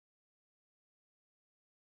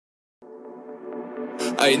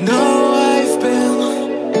I know I've been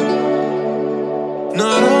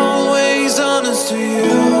not always honest to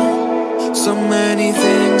you. So many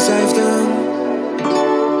things I've done,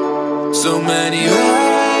 so many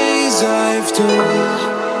lies I've told.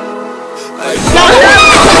 I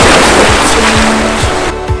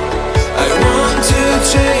want to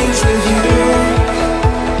change with you.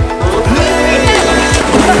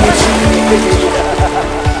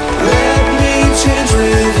 Let me change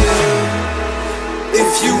with you.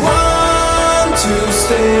 If you want to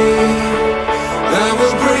stay, I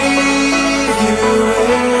will breathe you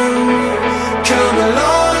in. Come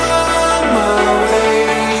along my way,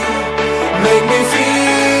 make me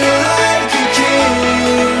feel like a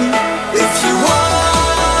king. If you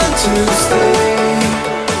want to stay,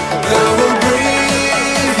 I will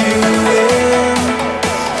breathe you in.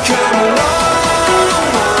 Come along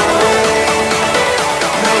my way,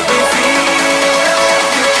 make me feel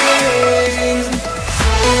like a king.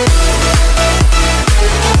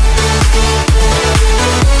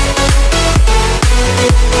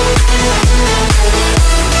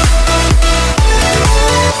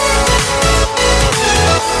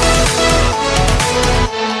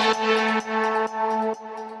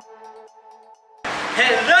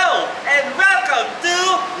 Hello and welcome to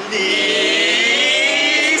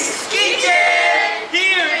this kitchen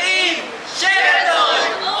here in Sheraton,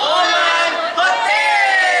 Oman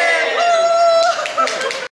Hotel.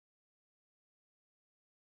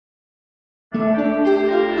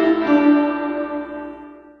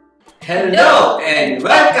 Hello and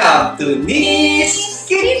welcome to this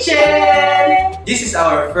kitchen. This is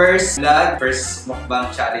our first vlog, first mukbang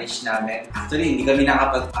challenge namin. Actually, hindi kami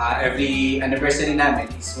every anniversary namin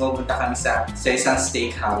is pumunta kami sa isang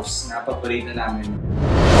steakhouse na paborito namin.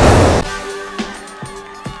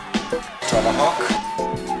 Tomahawk.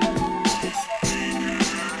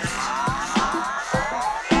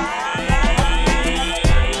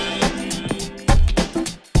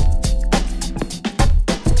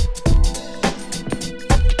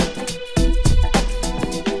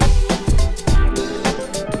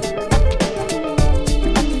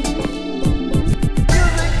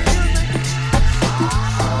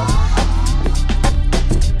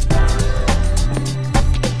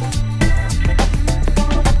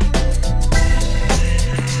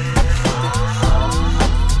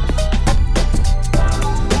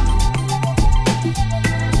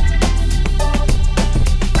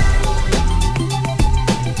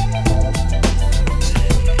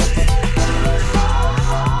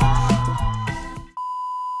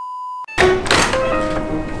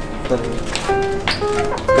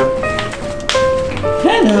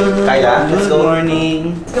 Hello! Kaya, let's go. Good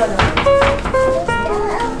morning!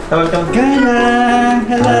 Tawag. Kayla!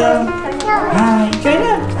 Hello! Hi!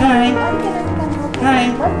 Kayla! Hi! Hi!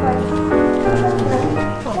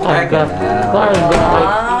 Hi,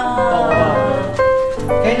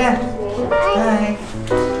 Kayla! Hi!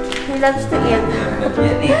 He loves to eat.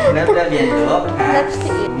 Love yan, Dok. Loves to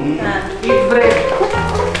eat. Eat bread!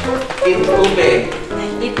 Eat ube!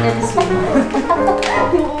 Eat and swim.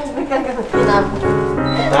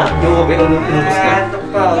 Ha? Yung ube nung inubos ka? Ito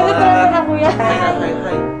pa! Ganito na kuya. Hi!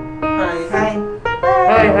 Hi!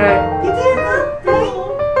 Hi, hi. Dito yan ha? Hi.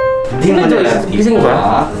 Hindi mo na Gising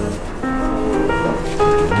ba?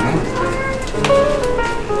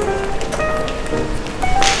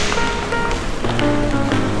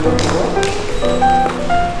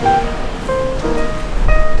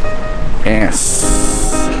 Yes!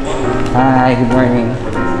 Hi! Good morning!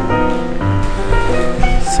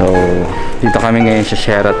 So, dito kami ngayon sa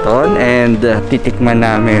Sheraton and titikman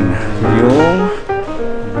namin yung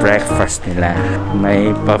breakfast nila. May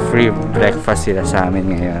pa-free breakfast sila sa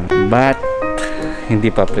amin ngayon. But, hindi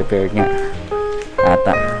pa prepared nga.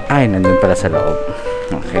 Ata. Ay, nandun pala sa loob.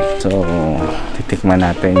 Okay. So, titikman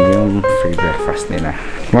natin yung free breakfast nila.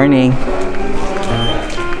 Morning!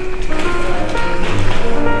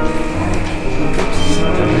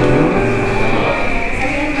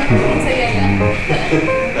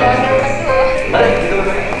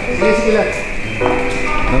 Sige lang.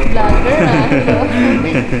 Vlogger na.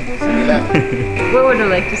 Sige lang. Where would you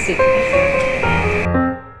like to sit?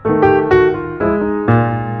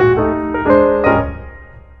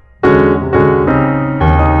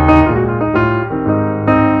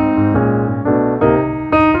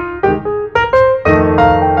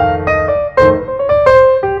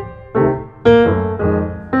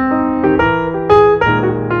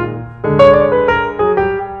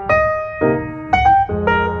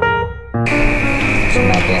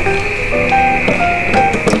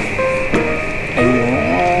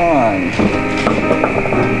 Ayun!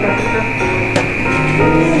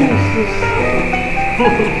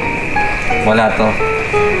 Wala to.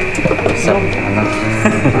 Sa ano?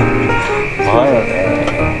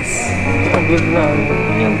 Oils. Good na.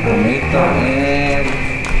 Yung tomato and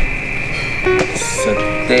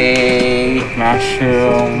saute,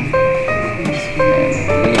 mushroom, and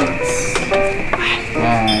beans.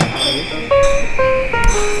 Yan.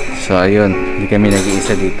 So ayun, hindi kami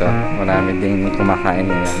nag-iisa dito. Marami din kumakain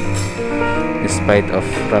ngayon. Despite of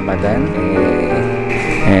Ramadan,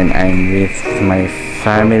 and I'm with my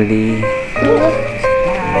family.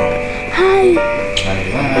 Hi!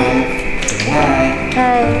 Hi!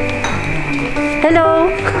 Hi! Hello!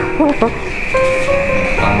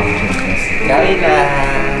 Kayla!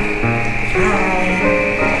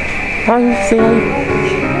 Hi, say hi.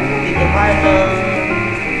 Tito Marlon!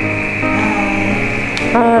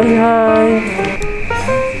 Hi, hi.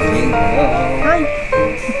 Hello! Hi!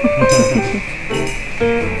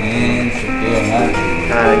 And Sophia nga.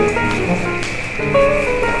 Hi.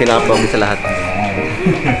 Pinapawag sa lahat.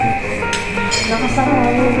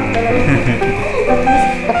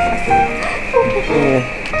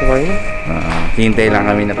 Okay. Hintay lang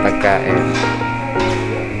kami ng pagkain.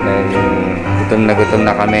 Dahil gutom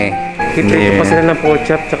na kami. Hintay pa sila ng pork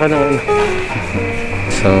chop tsaka ng ano.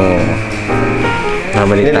 So,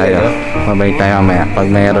 babalik tayo. Babalik tayo mamaya. Pag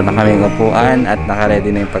mayroon na kaming upuan at naka-ready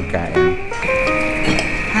na yung pagkain.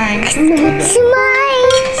 Smile!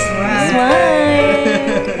 Smile!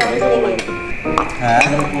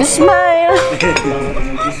 Smile!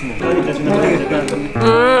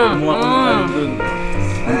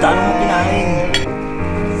 Ang dami mo kinain.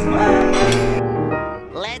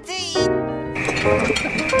 Let's eat!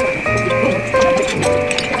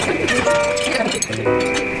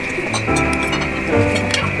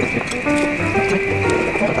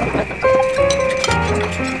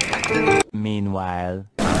 Meanwhile,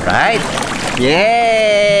 alright!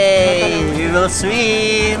 Yay! We will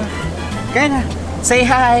swim! Kaya na! Say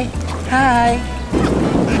hi! Hi!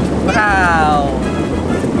 Wow!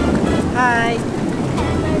 Hi!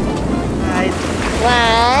 Hi!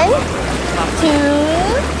 1, 2,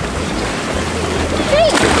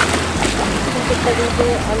 3!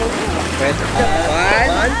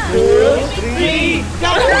 One, two, three,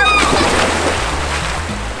 go! One, two,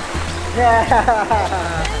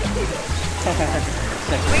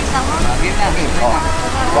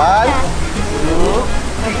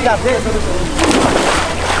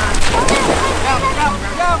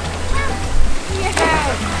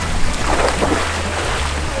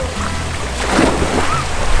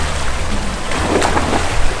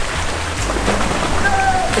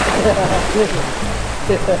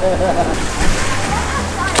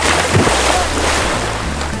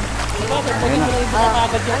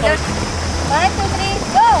 One, two, three,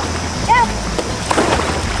 go! Jump!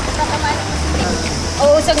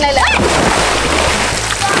 Uusog na lang.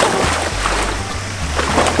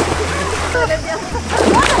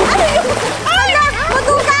 Ano yun? Ala!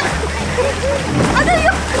 Matugak! Ano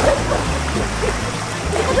yun?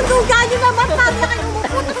 Matugak nyo naman. Paano na kayo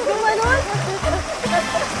umupunta ng gumanon?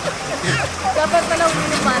 Dapat pala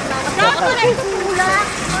umilipat. Dapat na itulak.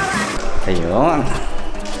 Ayun.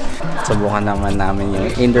 Subukan naman namin yung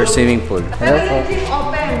indoor swimming pool. Hello po.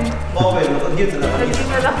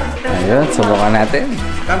 Ayun, subukan natin.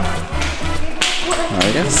 Oh,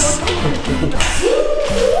 yes.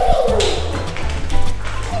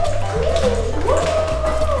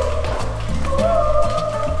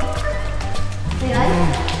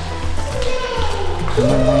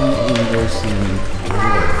 Indoor swimming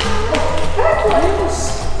pool.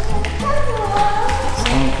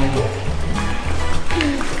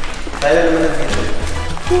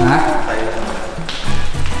 Ha?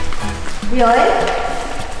 Yun?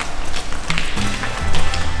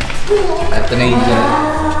 Ito na yung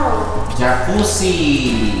jacuzzi.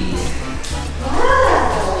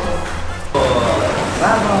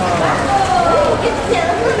 Bravo!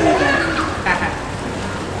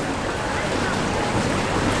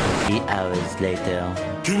 3 hours later.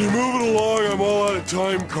 Can you move it along? I'm all out of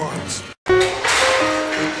time cards.